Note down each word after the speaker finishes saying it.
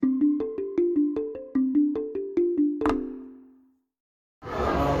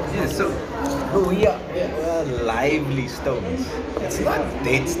Oh, we are lively stones. It's not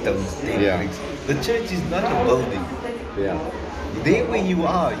dead stones, dead Yeah. bricks. The church is not a building. Yeah. There where you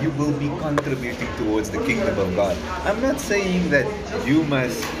are, you will be contributing towards the kingdom of God. I'm not saying that you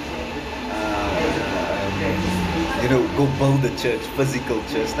must, go build a church, physical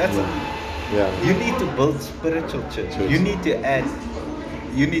church. Yeah. You need to build spiritual church. You need to add.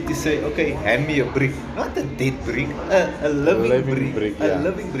 You need to say, okay, hand me a brick, not a dead brick, a living, living brick, brick, a yeah.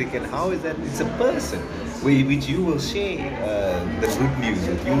 living brick. And how is that? It's a person which you will share the good news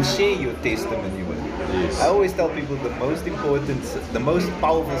with. You will share your testimony with. Yes. I always tell people the most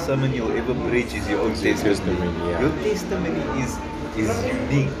powerful sermon you'll ever preach is your own Your testimony. testimony, yeah. Your testimony is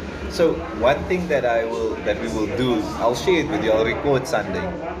unique. So one thing that we will do, I'll share it with you. I'll record Sunday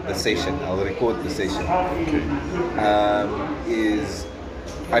the session. I'll record the session. Okay. Is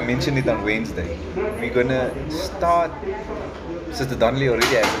I mentioned it on Wednesday. We're gonna start. Sister Donnelly already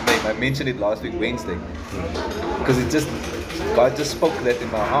has a name. I mentioned it last week, Wednesday, because God just spoke that in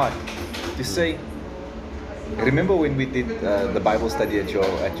my heart to say. Remember when we did the Bible study at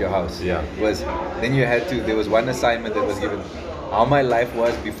your house? Yeah. Then you had to. There was one assignment that was given. How my life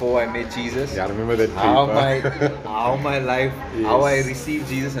was before I met Jesus. Yeah, I remember that paper. How my life, Yes. how I received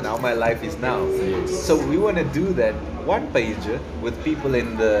Jesus, and how my life is now. Yes. So we want to do that one pager with people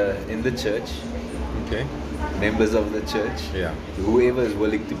in the church, Okay. members of the church, Yeah. whoever is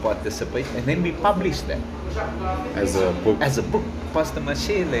willing to participate, and then we publish that As a book. as a book. Pastor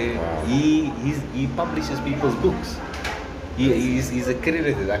Mashele, Wow. he publishes people's books. He's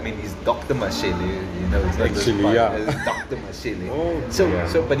accredited. I mean, he's Dr. Mashele. It's not just Actually, yeah. it's Dr. Mashele. Oh, so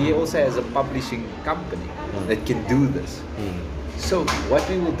yeah. but he also has a publishing company that can do this. So what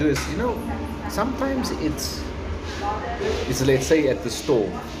we will do is, sometimes it's let's say at the store.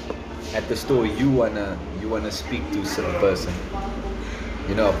 At the store, you wanna speak to some person,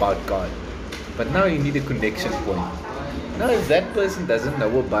 about God. But now you need a connection point. Now, if that person doesn't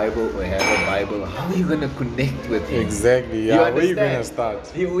know a Bible or have a Bible, how are you gonna connect with him? Exactly. Yeah. Where are you gonna start?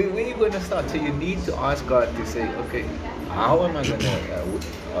 Where are you gonna start? So you need to ask God to say, okay, how am I gonna?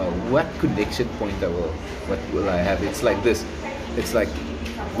 What connection point what will I have? It's like this. It's like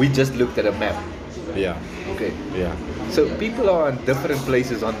we just looked at a map. Yeah. Okay. Yeah. So people are in different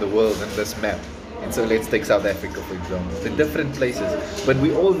places on the world in this map. And so let's take South Africa, for example. It's in different places, but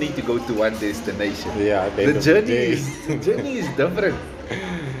we all need to go to one destination. Yeah, at the end The of the journey day. is different.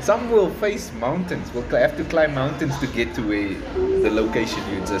 Some will face mountains. Will have to climb mountains to get to where the location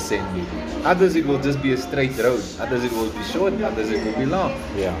you just sent me. Others it will just be a straight road. Others it will be short. Others it will be long.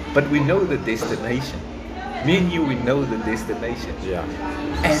 Yeah. But we know the destination. Me and you, we know the destination. Yeah.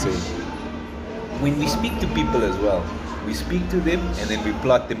 And So, when we speak to people as well, we speak to them and then we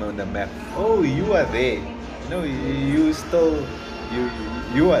plot them on the map. Oh, you are there. No, you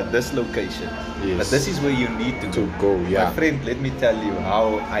are at this location. Yes. But this is where you need to go. go, yeah. My friend, let me tell you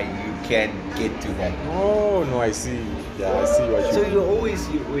how you can get to that. oh no, I see. Yeah, I see what you. So you always,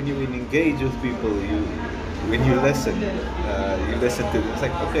 when you engage with people, when you listen to them. It's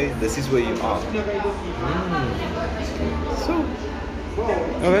like, okay, this is where you are. So Oh,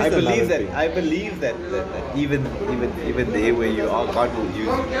 that's I believe another that. thing. I believe that even there where you are, God will use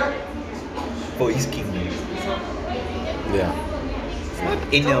you for His kingdom. Yeah. It's not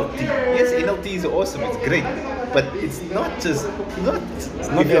NLT. Yes, NLT is awesome. It's great, but it's not just It's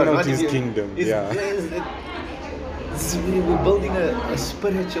not NLT's kingdom. Yeah. We're building a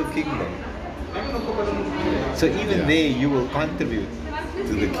spiritual kingdom. So even Yeah. there, you will contribute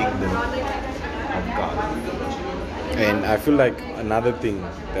to the kingdom of God. And I feel like another thing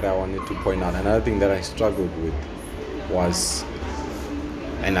that I wanted to point out, another thing that I struggled with was,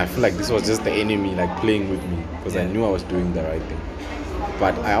 and I feel like this was just the enemy like playing with me because I Yeah. knew I was doing the right thing.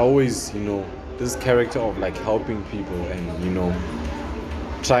 But I always, this character of like helping people and,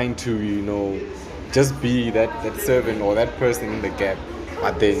 trying to, just be that servant or that person in the gap.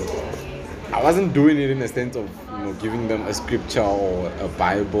 But then I wasn't doing it in a sense of, giving them a scripture or a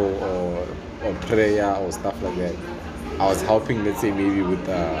Bible or prayer or stuff like that. I was helping, let's say, maybe with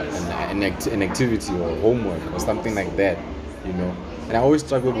an activity or homework or something like that, And I always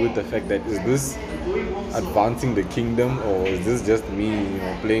struggled with the fact that, is this advancing the kingdom or is this just me,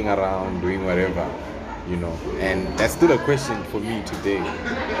 playing around, doing whatever, And that's still a question for me today.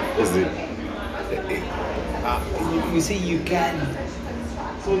 Is it? You see, you can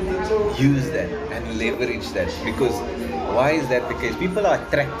use that and leverage that, because why is that the case? People are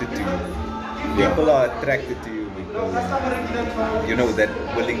attracted to you. Yeah. People are attracted to you because that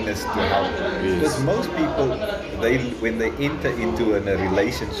willingness to help. Yes. Because most people, when they enter into a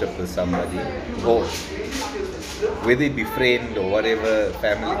relationship with somebody, or whether it be friend or whatever,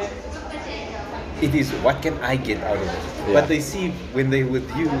 family, It is what can I get out of it? Yeah. But they see when they're with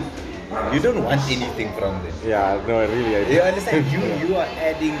you, you don't want anything from them. Yeah, no, really, I do. You understand? You are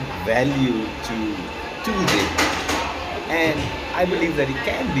adding value to them, and I believe that it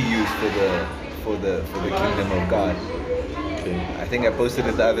can be used for the kingdom of God. Okay. I think I posted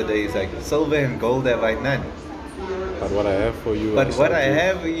it the other day. It's like silver and gold have I none, But what I have for you. but what shall I give.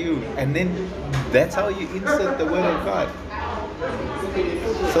 have for you, and then that's how you insert the word of God.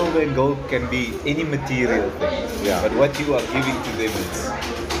 Silver and gold can be any material thing, Yeah. but what you are giving to them is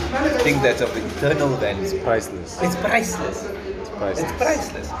thing that's of eternal value. Priceless. It's priceless. It's priceless. It's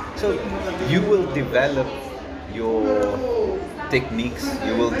priceless. So you will develop your techniques.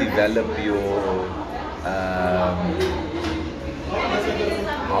 You will develop your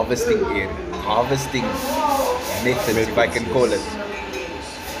harvesting methods, if I can call it.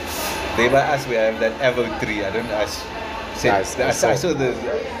 There by us we have that avo tree. I don't know. Nice, I I saw. saw the.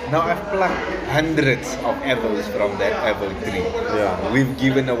 Now I've plucked hundreds of avos from that avo tree. Yeah. We've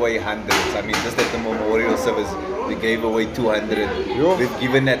given away hundreds. I mean, just at the memorial service, we gave away 200. Yo. We've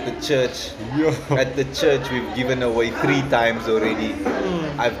given at the church. Yo. At the church, we've given away 3 times already.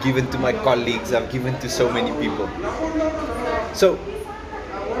 I've given to my colleagues. I've given to so many people. So,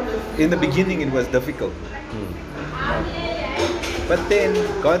 in the beginning, it was difficult. But then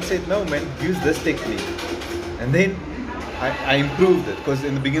God said, no, man, use this technique. And then I improved it because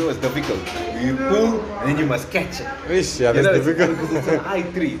in the beginning it was difficult. You pull and then you must catch it. Ish, yeah, You that's know, difficult. because it's a high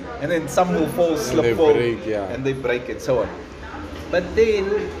tree. And then some will fall, slip, they fall, break, yeah. and they break it, so on. But then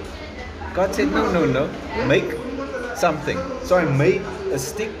God said, no, make something. So I made a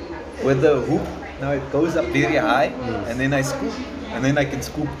stick with a hook. Now it goes up very high, and then I scoop, and then I can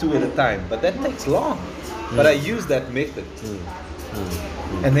scoop 2 at a time. But that takes long. But I use that method.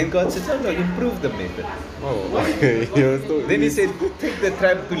 And then God said, no, improve the method. Oh, okay. Then he said, take the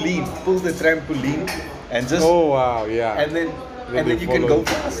trampoline, pull the trampoline, and just, Oh, wow, yeah. and then they you can follow. go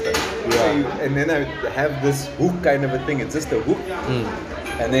faster. Yeah. So and then I have this hook kind of a thing. It's just a hook,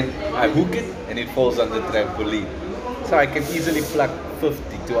 and then I hook it, and it falls on the trampoline. So I can easily pluck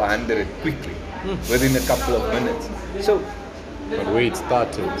 50 to 100 quickly, within a couple of minutes. So, But where it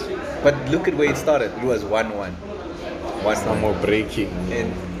started, but look at where it started. It was 1-1. some more breaking.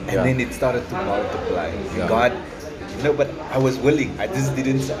 And Yeah. then it started to multiply. Yeah. God, but I was willing. I just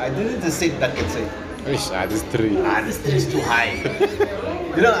didn't just sit back and say, Ish, this tree. this thing is too high.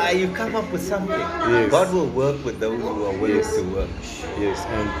 You come up with something. Yes. God will work with those who are willing Yes. to work. Yes,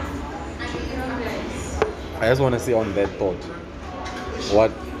 and I just want to say on that thought,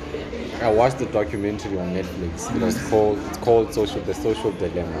 what I watched the documentary on Netflix. It's called The Social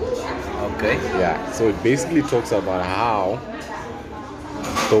Dilemma. Okay. Yeah, so it basically talks about how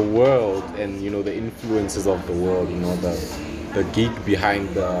the world and the influences of the world, the geek behind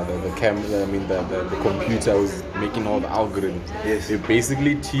the camera, the computer who's making all the algorithms. Yes. They're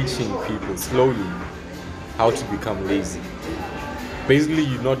basically teaching people slowly how to become lazy. Basically,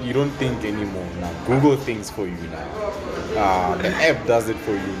 you don't think anymore now. Google thinks for you now. The app does it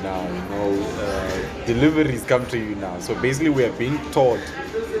for you now. Deliveries come to you now. So basically, we are being taught.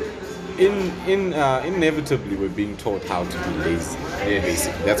 Inevitably, we're being taught how to be lazy. Yeah,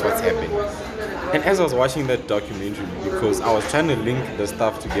 basically, that's what's happening. And as I was watching that documentary, because I was trying to link the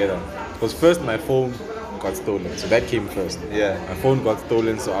stuff together, because first my phone got stolen, so that came first. Yeah. My phone got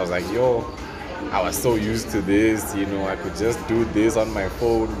stolen, so I was like, I was so used to this, I could just do this on my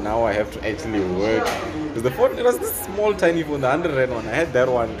phone. Now I have to actually work. Because the phone, it was this small, tiny phone, the 100 Rand one. I had that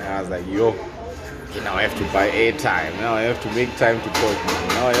one, and I was like, now I have to buy airtime. Now I have to make time to talk.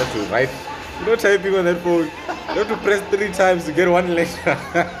 Now I have to write. Typing on that phone. You have to press 3 times to get 1 letter.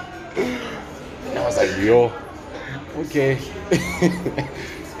 And I was like, okay.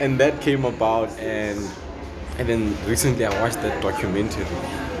 And that came about, and then recently I watched that documentary.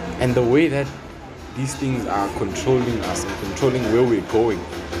 And the way that these things are controlling us and controlling where we're going,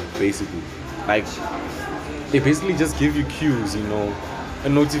 basically. Like, they basically just give you cues, a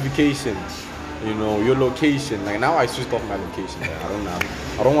notification, your location. Like now I switched off my location.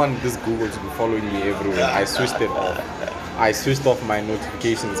 I don't want this Google to be following me everywhere. I switched it off. I switched off my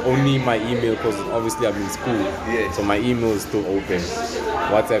notifications, only my email, because obviously I'm in school. Yes. So my email is still open.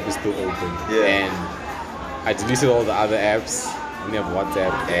 WhatsApp is still open. Yeah. And I deleted all the other apps. Only have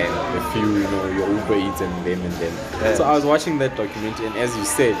WhatsApp and a few, your Uber Eats and them. Yeah. So I was watching that documentary, and as you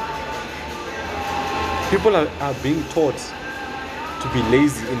said, people are being taught to be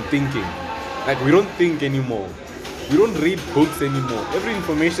lazy in thinking. Like, we don't think anymore. We don't read books anymore. Every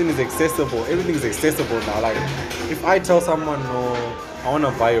information is accessible. Everything is accessible now. Like, if I tell someone, no, I want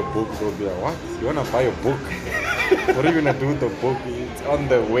to buy a book, they'll be like, what? You want to buy a book? what are you gonna do with the book? It's on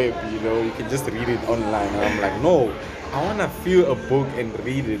the web, you know. You can just read it online. And I'm like, no, I wanna feel a book and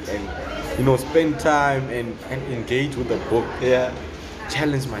read it, and you know, spend time and engage with the book. Yeah.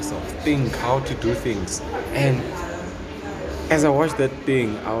 Challenge myself, think how to do things. And as I watched that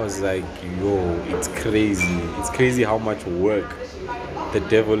thing, I was like, yo, it's crazy. It's crazy how much work the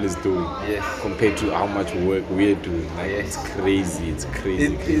devil is doing, Yes. compared to how much work we're doing. Like, Yes. it's crazy. It's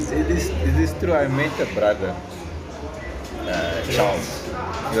crazy. It is true. I met a brother, Charles.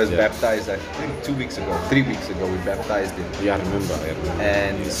 He was Yeah. baptized, I think, 2 weeks ago, 3 weeks ago. We baptized him. Yeah, I remember.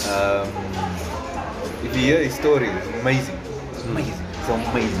 And if you hear his story, it's amazing. It's amazing. It's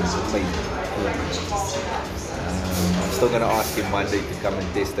amazing. It's amazing. I'm still gonna ask him one day to come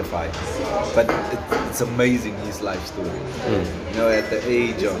and testify. But it's amazing, his life story. You know, at the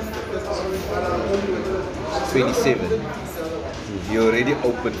age of 27, he already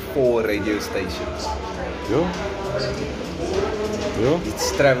opened 4 radio stations. Yeah.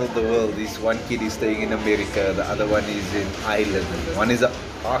 He's traveled the world. This one kid is staying in America, the other one is in Ireland. One is an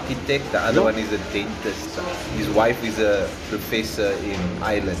architect, the other one is a dentist. His wife is a professor in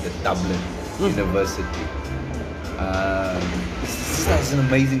Ireland at Dublin University. This is an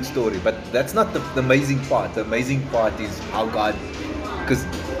amazing story, but that's not the amazing part. The amazing part is how God, because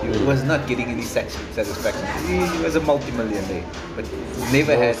he was not getting any satisfaction. He was a multimillionaire, but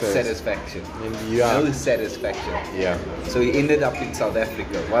never had satisfaction. No satisfaction. Yeah. So he ended up in South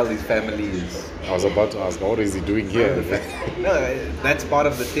Africa while his family is. I was about to ask, what is he doing here? No, that's part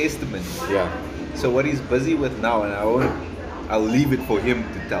of the testament. Yeah. So what he's busy with now, and I'll leave it for him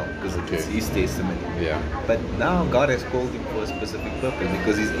to tell because it's his testimony. Yeah. But now God has called him for a specific purpose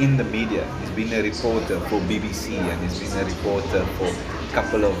because he's in the media. He's been a reporter for BBC and he's been a reporter for a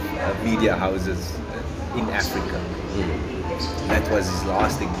couple of media houses in Africa. That was his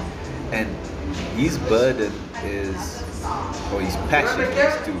last thing. And his burden is, or his passion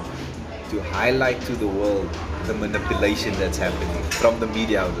is to highlight to the world the manipulation that's happening from the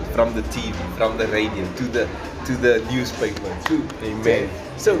media houses, from the TV, from the radio, to the newspaper. Amen.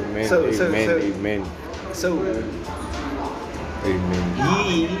 Amen.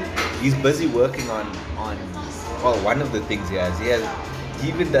 He's busy working on well, one of the things he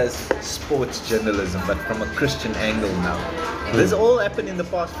even does sports journalism, but from a Christian angle now. This all happened in the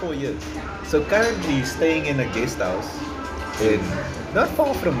past 4 years. So currently he's staying in a guest house in not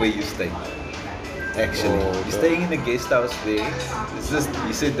far from where you stay. Actually, he's staying in a guest house there. It's just,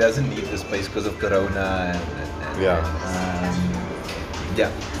 he said, doesn't need the space because of Corona.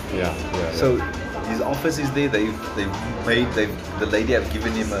 So his office is there. The lady have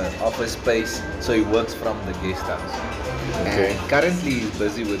given him an office space, so he works from the guest house. Okay. And currently he's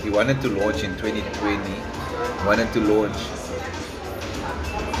busy with. He wanted to launch in 2020. Wanted to launch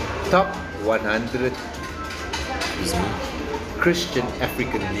top 100 Christian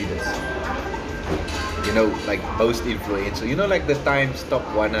African leaders. You know, like most influential. You know, like the Times top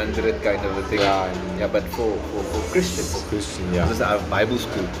 100 kind of a thing. Yeah, but for Christians. For Christian, yeah. This is our Bible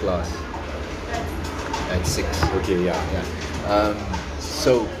school class at 6. Okay, yeah.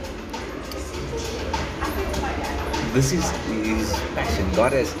 So this is his passion.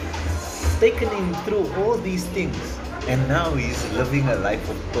 God has taken him through all these things, and now he's living a life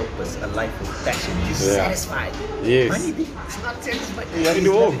of purpose, a life of passion. He's satisfied. Yes. Money, he's not satisfied. Yeah, he's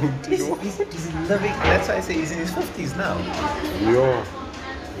living. That's why I say he's in his 50s now. Yeah.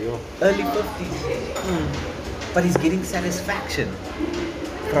 Early 50s. But he's getting satisfaction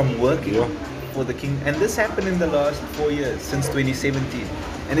from working for the King. And this happened in the last 4 years, since 2017.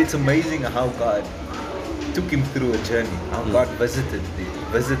 And it's amazing how God took him through a journey, how God visited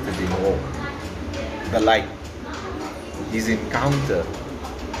him all. The light, his encounter,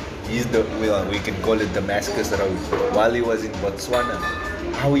 we can call it Damascus Road, while he was in Botswana,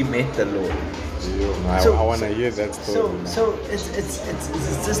 how he met the Lord. I want to hear that story. So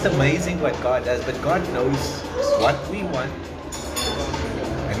it's just amazing what God does, but God knows what we want,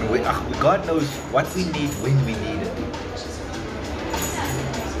 and God knows what we need when we need it.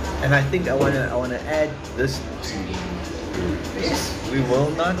 And I think I wanna add this to you. Yes, we will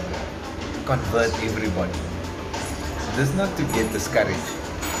not convert everybody. This is not to get discouraged,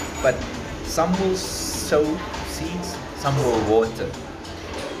 but some will sow seeds, some will water.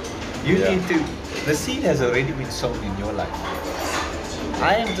 You need to. The seed has already been sown in your life.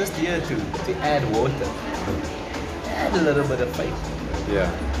 I am just here to add water, add a little bit of faith.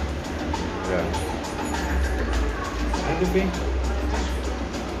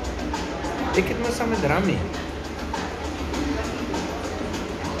 Ek het maar saam met Rami.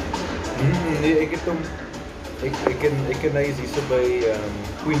 Nee, ek het hom ek en hy is hier so by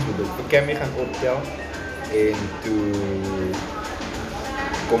Queenswood. Ek kan my gaan optel. En toe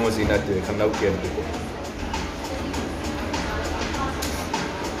kom ons hiernatoe. Ek gaan nou keer toe kom.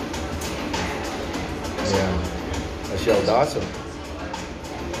 Ja. As jy al daar so.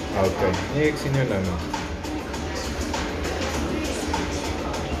 Okay. Nee, ek sien jou nou nog.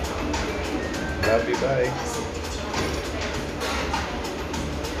 Love you, bye.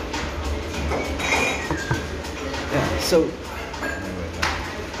 Yeah, so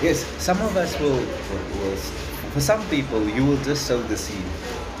yes, some of us will for some people, you will just sow the seed.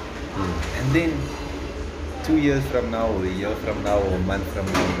 And then 2 years from now, or a year from now, or a month from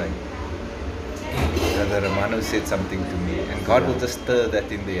now, like, Brother Romano said something to me, and God will just stir that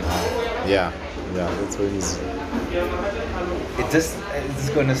in their heart. Yeah, that's when it's. It's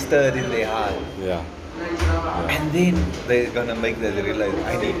gonna stir it in their heart. Yeah. And then they're gonna make that they realize,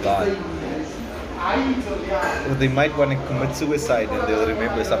 I need God. Or they might want to commit suicide, and they'll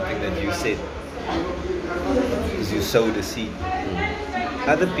remember something that you said, because you sowed a seed.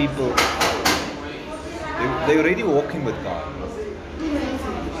 Other people, they're already walking with God,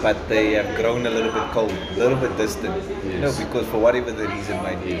 but they have grown a little bit cold, a little bit distant, Yes. because for whatever the reason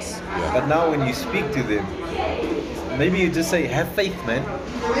might be. Yes. Yeah. But now when you speak to them, maybe you just say, have faith, man.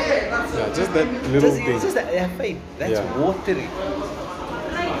 Yeah, just that little thing. Just that, have faith. That's Yeah. watering.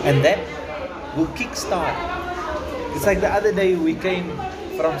 And that will kickstart. It's like the other day we came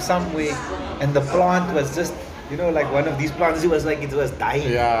from somewhere and the plant was just, like one of these plants, it was dying.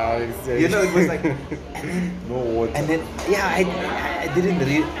 Yeah, exactly. It was like, and then, no water. and then I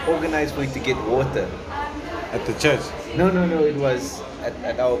didn't organize for it to get water. At the church. No, it was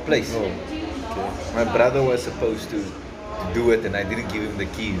at our place. No. Okay. My brother was supposed to do it and I didn't give him the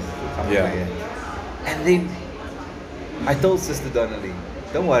keys. Something Yeah. like that. And then I told Sister Donnelly,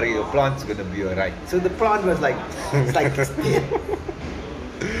 don't worry, your plant's gonna be alright. So the plant was like, it's dead.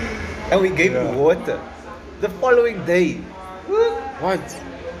 And we gave it water. The following day, What?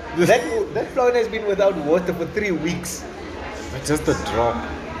 that plant has been without water for 3 weeks. Just a drop.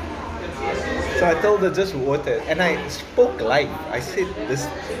 So I told her just water, and I spoke life. I said, "This,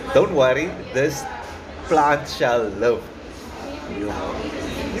 don't worry, this plant shall live."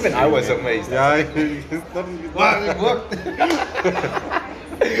 Even I was amazed. Yeah, it's not. Wow, it worked.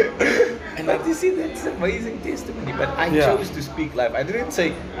 And like you see, that's amazing testimony. But I Yeah. chose to speak life. I didn't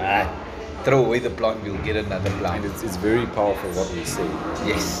say, throw away the plant, we'll get another plant. And it's very powerful what we say.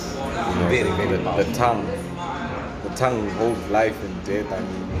 Yes, You know, very powerful. The tongue holds life and death. I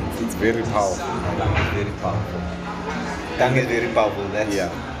mean, it's very powerful. Tongue is very powerful. Tongue is very powerful. That's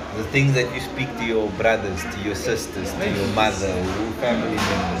the things that you speak to your brothers, to your sisters, to your mother, your family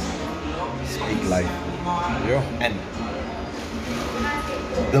members. Speak life. Yeah. And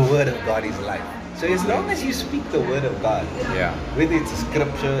the word of God is life. So as long as you speak the word of God, Yeah. whether it's a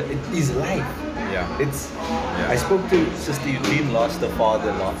scripture, it is life. Yeah. I spoke to Sister Eugene, lost her father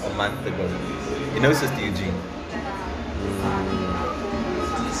a month ago. You know Sister Eugene?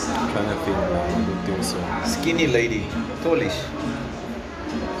 Kind of thing. I don't think so. Skinny lady, tallish.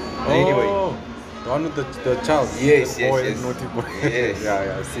 Oh, Anyway. the one with the child. Yes, the boy, yes. naughty boy. Yes.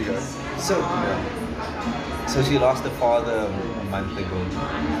 yeah, I see that. So she lost her father a month ago.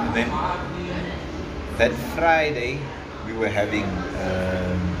 And then that Friday we were having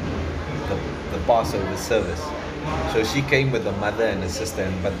the Passover service. So she came with a mother and a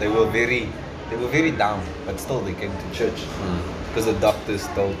sister, but they were very down, but still they came to church because the doctors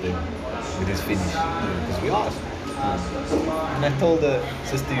told them it is finished. Because we asked. And I told her,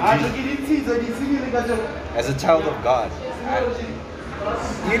 Sister Eugene, as a child of God,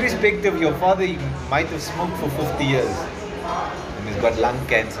 irrespective of your father, he might have smoked for 50 years and he's got lung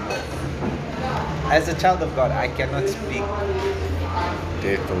cancer. As a child of God, I cannot speak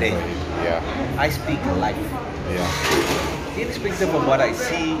Death over Death. it. Yeah. I speak life. Yeah. Irrespective of what I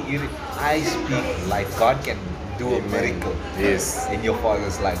see, I speak life. God can do a Amen. miracle Yes. in your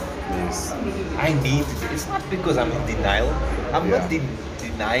father's life. Yes. I need to. It's not because I'm in denial. I'm not Yeah.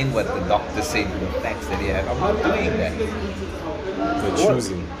 denying what the doctor said, the facts that he had. I'm not doing that. You're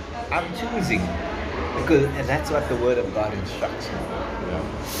choosing. I'm choosing. And that's what the word of God instructs me. Yeah. It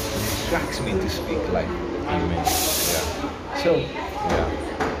instructs me to speak life. Amen. Yeah. So, Yeah.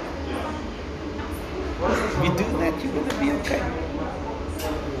 if you do that, you're going to be okay.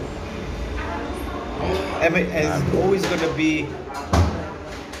 I mean, it's always going to be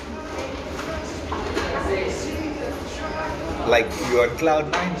like you're on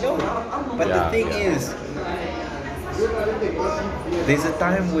cloud nine. No. But the Yeah, thing yeah. is, there's a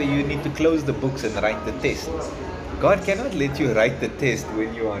time where you need to close the books and write the test. God cannot let you write the test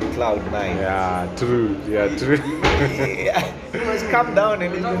when you're on cloud nine. Yeah. True. Yeah. True. You must come down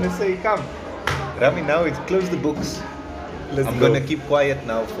and he's going to say, come, Rami, now it's close the books. I'm go. gonna keep quiet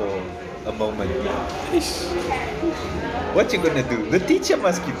now for a moment. What you gonna do? The teacher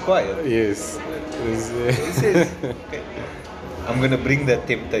must keep quiet. Yes. This is okay. I'm gonna bring that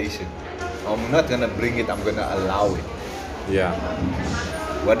temptation. I'm not gonna bring it, I'm gonna allow it. Yeah.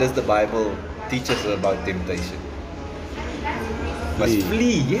 What does the Bible teach us about temptation? Must Flee.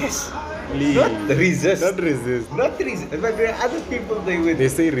 flee, yes. Flee. Not resist. Not resist. Not resist. But there are other people They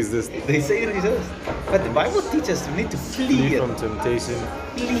say resist. they say resist. But the Bible teaches us we need to flee, Flee from temptation.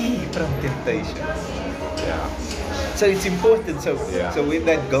 flee from temptation. Yeah. So it's important. So Yeah. so when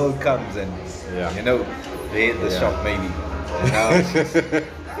that girl comes and Yeah. you know, they're at the Yeah. shop maybe. And now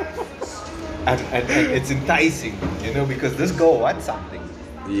and it's enticing, you know, because this girl wants something.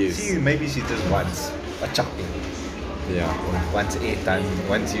 Yes. Maybe she just wants a chocolate. Yeah. Wants airtime,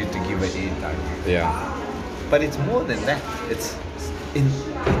 wants you to give her airtime. Yeah. But it's more than that. It's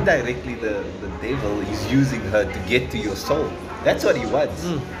indirectly the devil is using her to get to your soul. That's what he wants.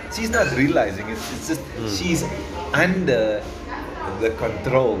 She's not realizing it. It's just she's under the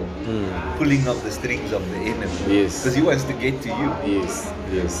control, pulling up the strings of the enemy. Yes. Because he wants to get to you. Yes.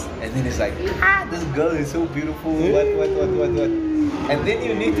 Yes. And then it's like, this girl is so beautiful. What? And then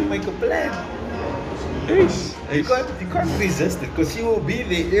you need to make a plan. You can't resist it because she will be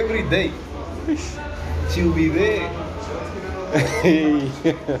there every day. She will be there.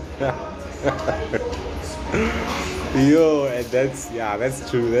 Yo, and that's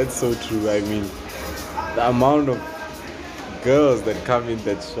true. That's so true. I mean, the amount of girls that come in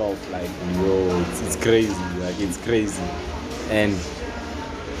that shop, like, yo, it's crazy. Like, it's crazy. And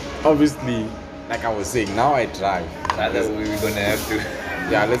obviously, like I was saying, now I drive. We're gonna have to.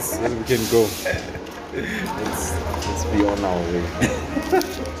 Yeah, we can go. Let's be on our way.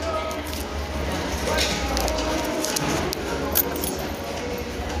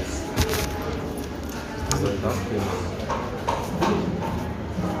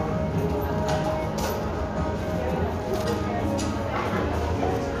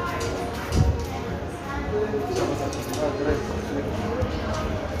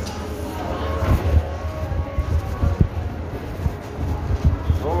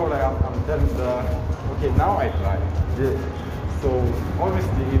 So like I'm telling okay, now I drive. Yeah. So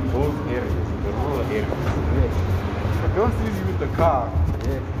obviously in those areas, the rural areas, the girls see you with the car.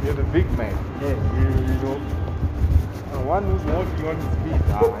 You're the big man. You know. And one who's walking on his feet,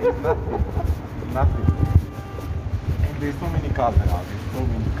 it's nothing. It's nothing. And there's so many cars around. There's so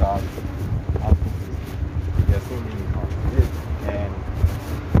many cars. There's so many cars. And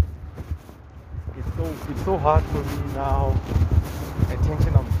it's so hard for me now.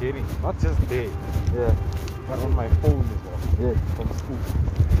 Attention I'm getting, not just there, but on my phone as well. From school.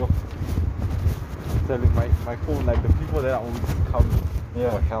 So, I'm telling my phone, like the people that are always coming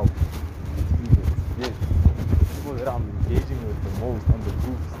for help. It's people that I'm engaging with the most on the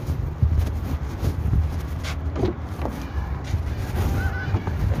groups.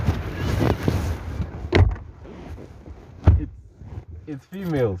 It's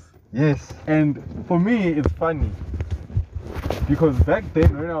females. Yes. And for me, it's funny. Because back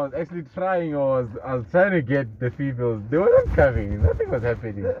then, when I was actually trying, I was trying to get the females, they were not coming, nothing was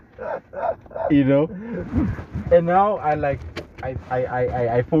happening. You know? And now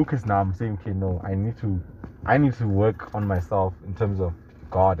I focus now. I'm saying, okay, no, I need to work on myself in terms of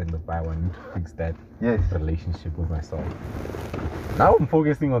God and the Bible. I need to fix that relationship with myself. Now I'm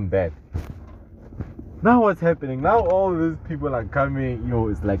focusing on that. Now what's happening? Now all these people are coming,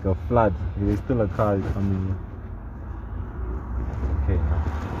 it's like a flood. There's still a car coming. Okay,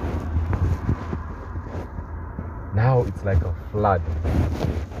 now it's like a flood.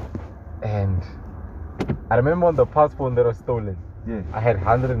 And I remember on the past phone that was stolen, I had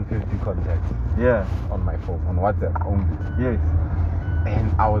 150 contacts on my phone, on WhatsApp only.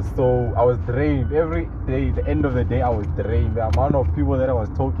 And I was drained. Every day, the end of the day, I was drained. The amount of people that I was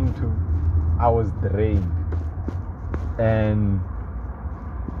talking to, I was drained. And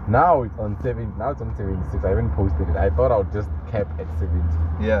now it's on 70. Now it's on 76. I haven't posted it. I thought I would just cap at 70.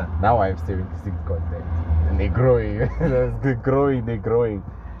 Now I have 76 contacts, and they're growing. They're growing.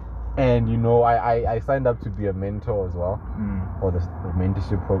 And I signed up to be a mentor as well for the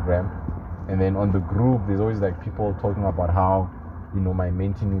mentorship program. And then on the group, there's always like people talking about how my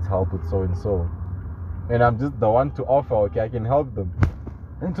mentee needs help with so and so, and I'm just the one to offer. Okay, I can help them.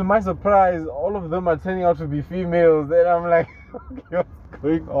 And to my surprise, all of them are turning out to be females. And I'm like, okay, what's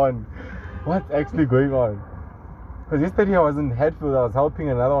going on? What's actually going on? Because yesterday I was in Hatfield, I was helping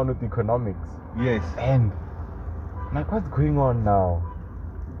another one with economics. And I'm like, what's going on now?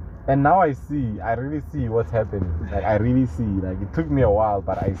 And now I really see what's happening. Like, I really see. Like, it took me a while,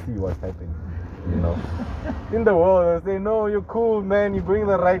 but I see what's happening. you know. In the world, they say, no, you're cool, man. You're going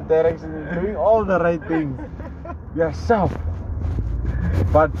the right direction. You're doing all the right things. You're sharp.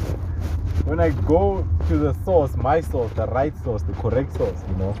 But when I go to the source, my source, the right source, the correct source,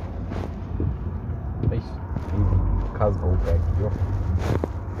 you know, cars go back. Yo.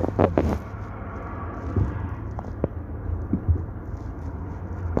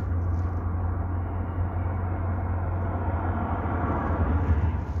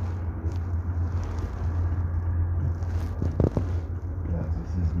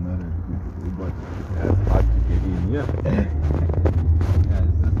 Yeah. Yeah,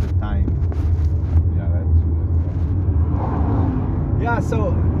 it's just the time. Yeah, that's true. Yeah, so,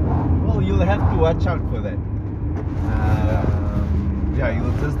 well, you'll have to watch out for that. Yeah,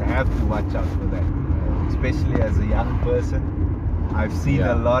 you'll just have to watch out for that. Especially as a young person. I've seen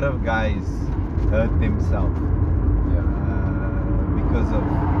a lot of guys hurt themselves because of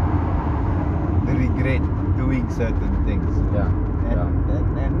the regret doing certain things.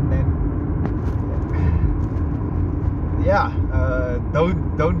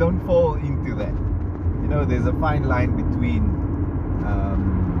 Don't fall into that. You know, there's a fine line between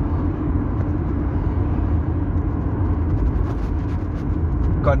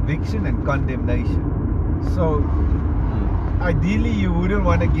conviction and condemnation. So ideally you wouldn't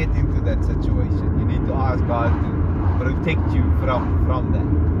want to get into that situation. You need to ask God to protect you from that.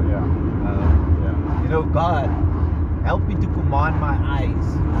 You know, God, help me to command my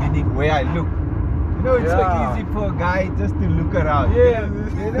eyes, meaning where I look. You know, it's so easy for a guy just to look around.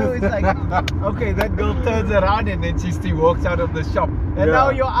 You know, it's like, okay, that girl turns around and then she walks out of the shop. And now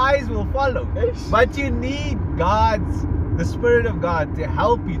your eyes will follow. But you need the Spirit of God to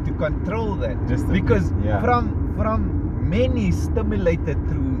help you to control that. Because from many stimulated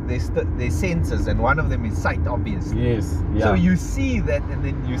through their senses, and one of them is sight, obviously. So you see that, and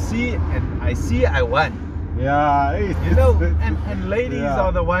then you see, and I see, I want. You know, and ladies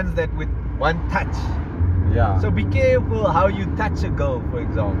are the ones that with one touch. So be careful how you touch a girl, for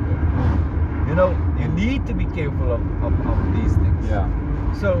example. You know, you need to be careful of these things.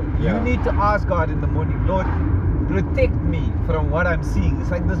 So you need to ask God in the morning, Lord, protect me from what I'm seeing.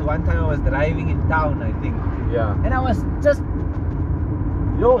 It's like this one time I was driving in town, I think. And I was just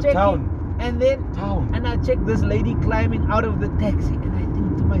checking, and then and I checked this lady climbing out of the taxi, and I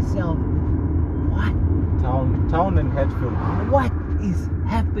think to myself, what? Town and Hatfield. What is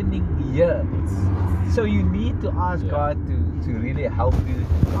happening here? So you need to ask God to really help you,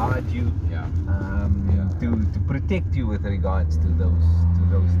 to guard you, to protect you with regards to those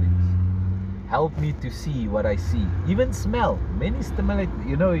things. Help me to see what I see, even smell. Many stimulate.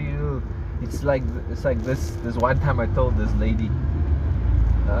 You know, it's like this one time I told this lady,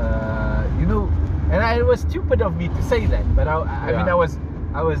 you know, and it was stupid of me to say that, but I mean, I was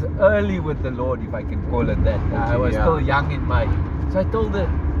early with the Lord, if I can call it that. I was still young in my. So I told her,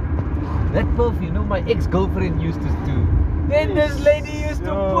 that perfume, you know, my ex-girlfriend used to do. Then this lady used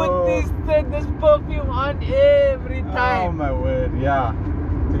to put this perfume on every time. Oh my word,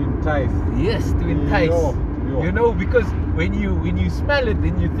 to entice. Yes, to entice. You know, because when you smell it,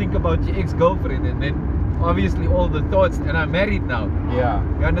 then you think about your ex-girlfriend, and then obviously all the thoughts. And I'm married now.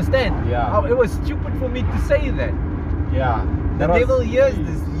 You understand? It was stupid for me to say that. The devil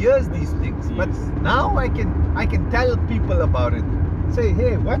hears these things. But now I can tell people about it. Say,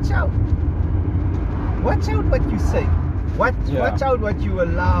 hey, watch out. Watch out what you say. Watch out what you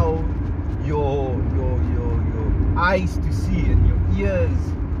allow your eyes to see and your ears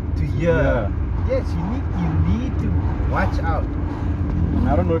to hear. Yes, you need to watch out. And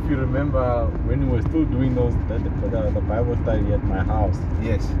I don't know if you remember when we were still doing the Bible study at my house.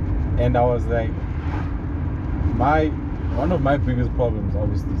 And I was like, one of my biggest problems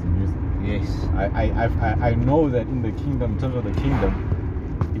obviously is music. I know that in the kingdom, in terms of the kingdom,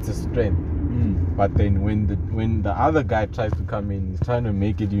 it's a strength. But then when the other guy tries to come in, he's trying to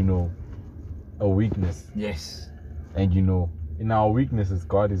make it, you know, a weakness. And you know, in our weaknesses,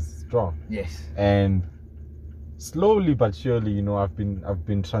 God is strong. And slowly but surely, you know, I've been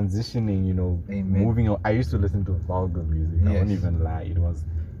transitioning, you know, moving on. I used to listen to vulgar music. I won't even lie.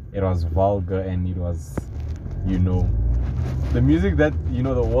 It was vulgar, and it was, you know, the music that, you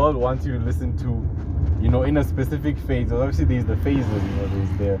know, the world wants you to listen to, you know, in a specific phase. Obviously there's the phases, you know,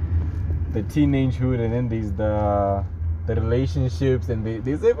 there's the teenagehood, and then there's the relationships, and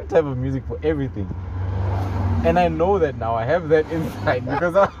there's every type of music for everything. And I know that now. I have that insight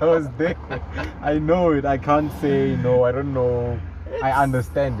because I was there. I know it. I can't say no, I don't know I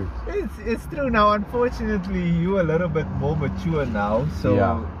understand it. It's true now. Unfortunately, you're a little bit more mature now. So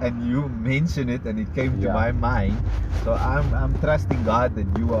and you mentioned it, and it came to my mind. So I'm trusting God that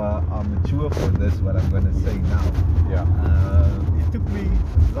you are mature for this. What I'm gonna say now. It took me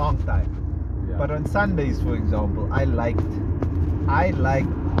a long time. But on Sundays, for example, I liked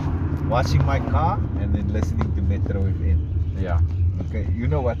washing my car and then listening to Metro FM. Okay, you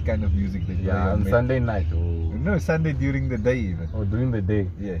know what kind of music they play on Sunday night. No, Sunday during the day even. Oh, during the day.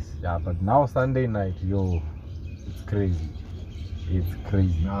 Yes. Yeah, but now Sunday night, it's crazy. It's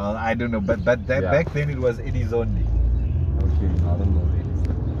crazy. No, I don't know, but back then it was Eddie Zondi. Okay, I don't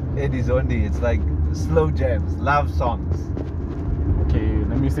know Eddie Zondi. It's like slow jams, love songs. Okay,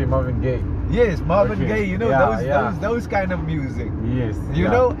 let me say Marvin Gaye. Yes, Marvin Gaye. You know those kind of music. Yes. You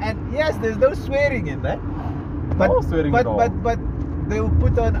know, and yes, there's no swearing in that. But no swearing at all. But they'll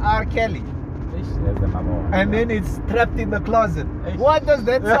put on R. Kelly. And then it's trapped in the closet. What does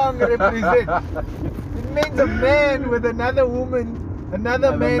that song represent? It means a man with another woman,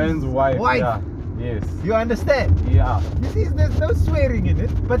 another man's wife. Yes. You understand? Yeah. You see, there's no swearing in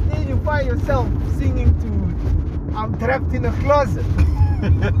it, but then you find yourself singing to "I'm trapped in a closet."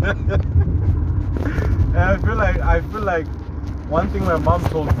 And I feel like one thing my mom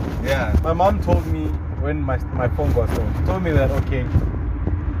told me. Yeah. My mom told me when my phone got stolen. She told me that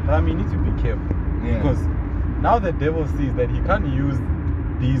Rami, you need to be careful. Yeah. Because now the devil sees that he can't use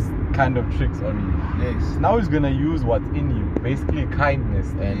these kind of tricks on you. Yes. Now he's gonna use what's in you, basically kindness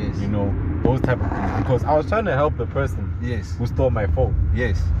and those type of things. Because I was trying to help the person who stole my phone.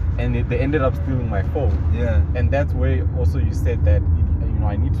 Yes. And they ended up stealing my phone. Yeah. And that's where also you said that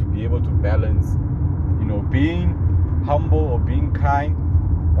I need to be able to balance, being humble or being kind,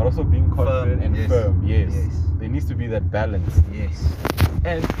 but also being confident and firm. Yes. There needs to be that balance. Yes.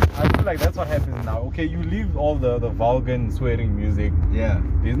 And I feel like that's what happens now. Okay, you leave all the vulgar and swearing music. Yeah.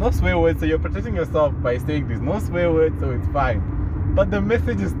 There's no swear words, so you're protecting yourself by saying there's no swear words, so it's fine. But the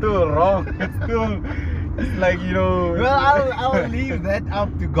message is still wrong. It's like, Well, I'll leave that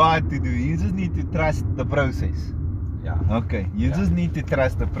up to God to do. You just need to trust the process. Yeah. Okay. You just need to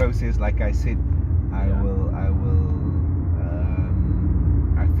trust the process. Like I said, I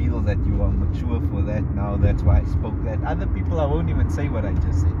feel that you are mature for that now. That's why I spoke that. Other people, I won't even say what I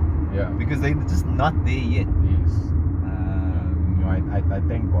just said. Yeah. Because they're just not there yet. Yes. I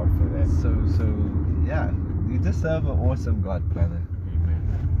thank God for that. So yeah, you just serve an awesome God, brother. Amen.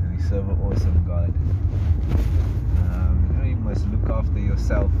 And you serve an awesome God. You must look after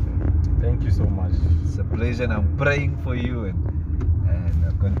yourself. Thank you so much. It's a pleasure, and I'm praying for you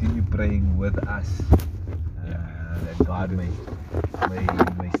and continue praying with us. That God may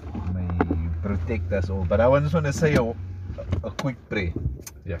protect us all. But I just want to say a quick prayer.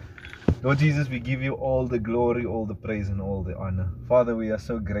 Yeah. Lord Jesus, we give you all the glory, all the praise, and all the honor. Father, we are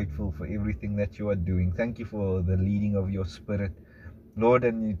so grateful for everything that you are doing. Thank you for the leading of your Spirit. Lord,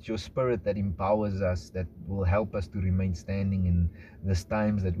 and it's your Spirit that empowers us, that will help us to remain standing in these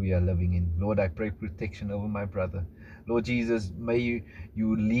times that we are living in. Lord, I pray protection over my brother. Lord Jesus, may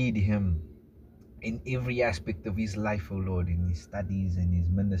you lead him in every aspect of his life, oh Lord, in his studies, in his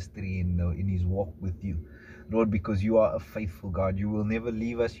ministry, in his walk with you. Lord, because you are a faithful God. You will never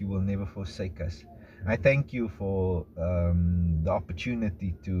leave us. You will never forsake us. I thank you for the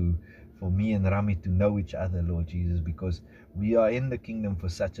opportunity for me and Rami to know each other, Lord Jesus, because we are in the kingdom for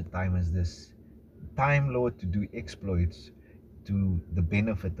such a time as this. Time, Lord, to do exploits to the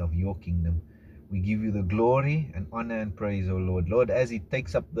benefit of your kingdom. We give you the glory and honor and praise, O Lord. Lord, as he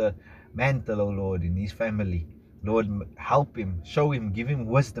takes up the mantle, O Lord, in his family, Lord, help him, show him, give him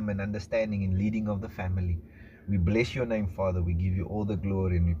wisdom and understanding in leading of the family. We bless your name, Father. We give you all the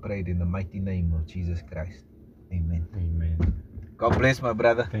glory, and we pray it in the mighty name of Jesus Christ. Amen. Amen. God bless, my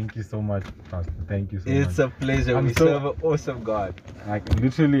brother. Thank you so much, Pastor. Thank you so much. It's a pleasure. We serve an awesome God. Like,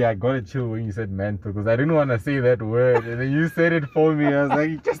 literally, I got a chill when you said mantle, because I didn't want to say that word, and then you said it for me. I was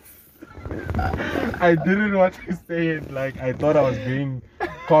like, I didn't want to say it. Like, I thought I was being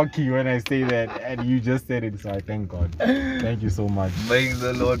cocky when I say that, and you just said it, so I thank God. Thank you so much. May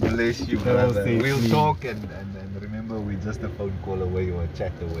the Lord bless you, brother. We'll talk, and remember, we're just a phone call away or a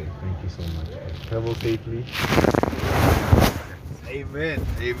chat away. Thank you so much. Travel safely. Amen.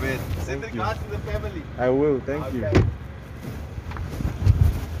 Amen. Send regards to the family. I will. Thank you.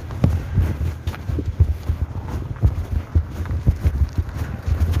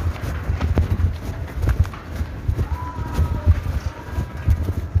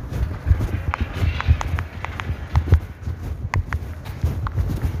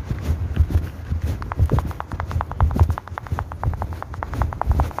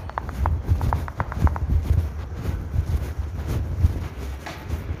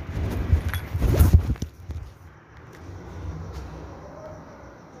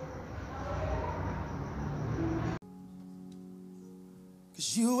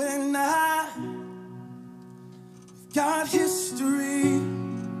 You and I, we've got history.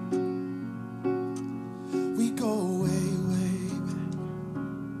 We go way, way back.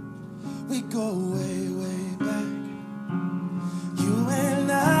 We go way, way back. You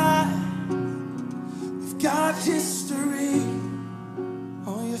and I, we've got history.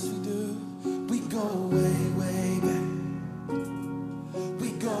 Oh yes we do. We go way, way back.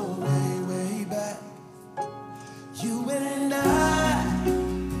 We go way, way back. You and I,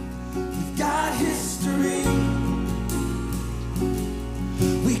 we've got history.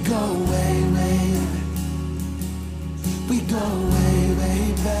 We go way, way back. We go way,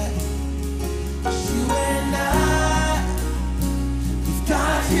 way back. You and I, we've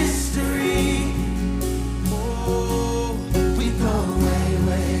got history. Oh, we go way,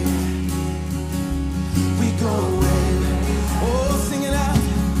 way back. We go way, way. Oh, sing it out.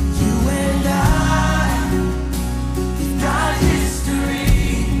 You and I, we've got history.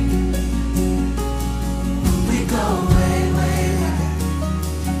 We go way, way back.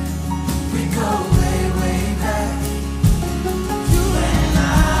 We go way, way back. You and I,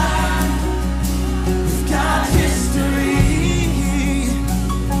 we've got history.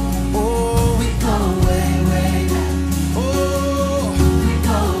 Oh, we go way, way back. Oh, we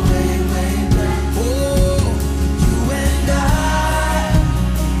go way, way back. Oh, you and I,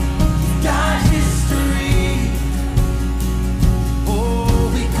 we've got history.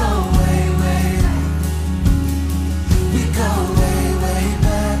 Oh, we go way, way back. We go way, way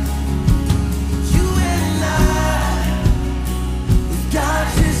back. You and I, we've got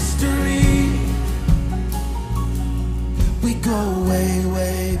history. We go way,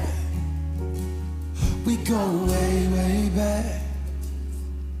 way back. We go way, way back.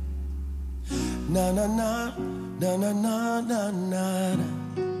 Na na na, na na na na na.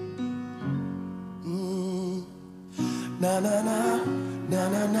 Na na na, na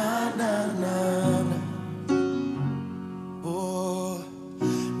na na na na. Oh,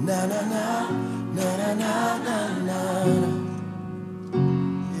 na na na, na na na na na.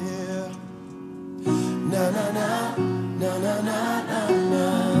 Yeah. Na na na, na na na na na.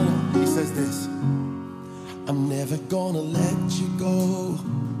 He says this. I'm never gonna let you go.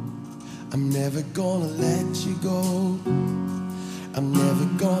 I'm never gonna let you go. I'm never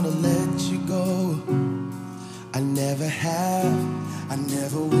gonna let you go. I never have, I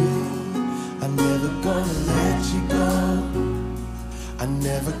never will. I'm never gonna let you go. I'm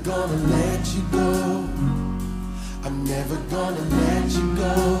never gonna let you go. I'm never gonna let you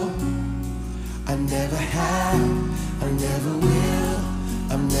go. I never have, I never will.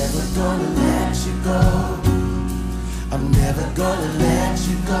 I'm never gonna let you go. I'm never gonna let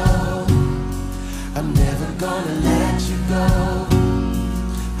you go. I'm never gonna let you go.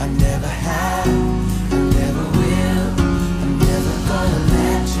 I never have, I never will. I'm never gonna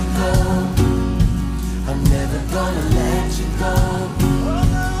let you go. I'm never gonna let you go. Oh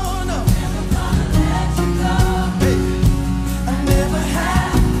no, no. Never gonna let you go. Hey, I never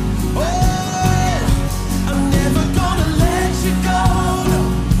have. Oh, I'm never gonna let you go. No,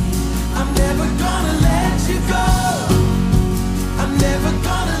 I'm never gonna let you go. I'm never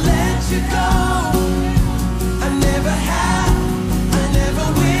gonna let you go. I never have, I never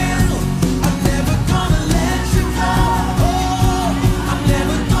will. I'm never gonna let you go. Oh, I'm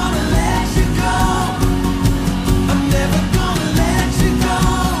never gonna let you go. I'm never gonna let you go.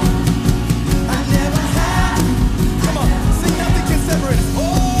 I never have. Come on, sing nothing can separate us.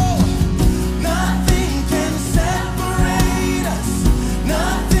 Oh, nothing can separate us.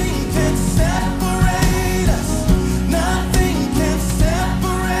 Nothing can separate us. Nothing can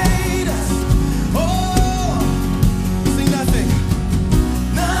separate us. Oh, sing nothing.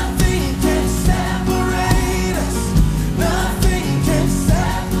 Nothing can separate us. Nothing can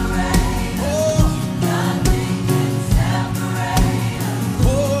separate us. Oh, nothing can separate us.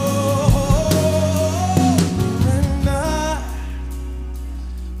 Oh, and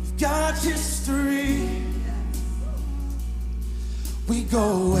we've got history. We go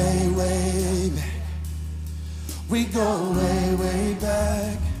way, way back. We go way, way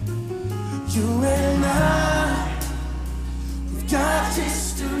back. You and I, we've got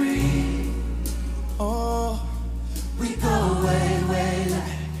history. Oh, we go way, way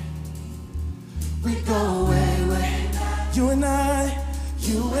back. We go way, way back.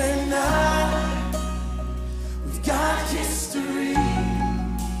 You and I, we've got history.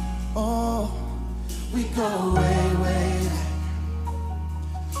 Oh, we go way, way back.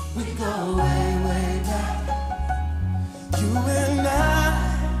 We go way, way back. You and I,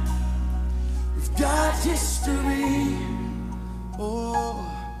 we've got history. Oh,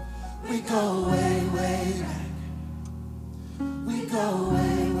 we go way, way back. We go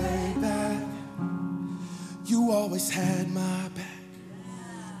way, way always had my back.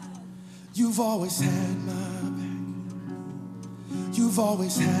 You've always had my back. You've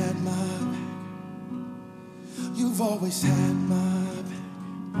always had my back. You've always had my back.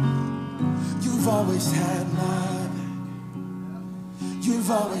 You've always had my back. You've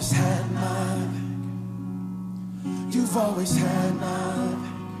always had my back. You've always had my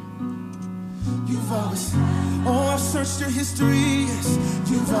back. You've always, oh, I've searched your history, yes.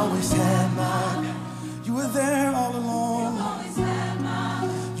 You've always had my back. You were there all along.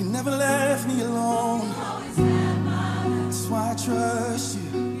 You never left me alone. That's why I trust you.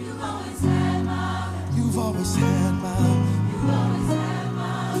 You've always had my back. You've always had my back.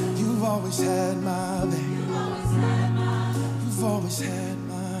 You've always had my back. You've always had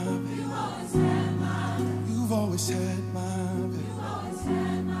my back. You've always had my back.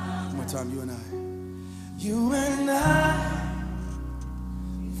 One more time, you and I. You and I've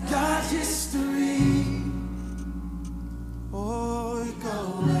got history. Oh, we go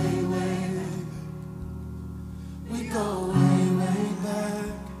way, way back. We go way, way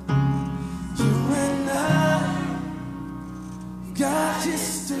back. You and I've got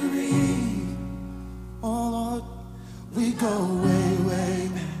history. Oh, Lord, we go way, way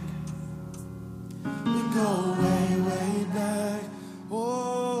back. We go way, way back.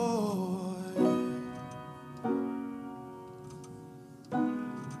 Oh.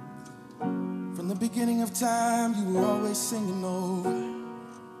 From the beginning of time, you were always singing over.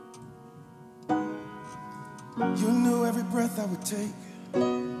 You knew every breath I would take.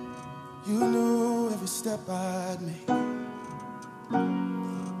 You knew every step I'd make.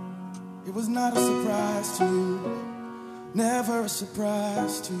 It was not a surprise to you, never a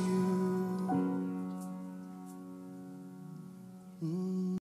surprise to you.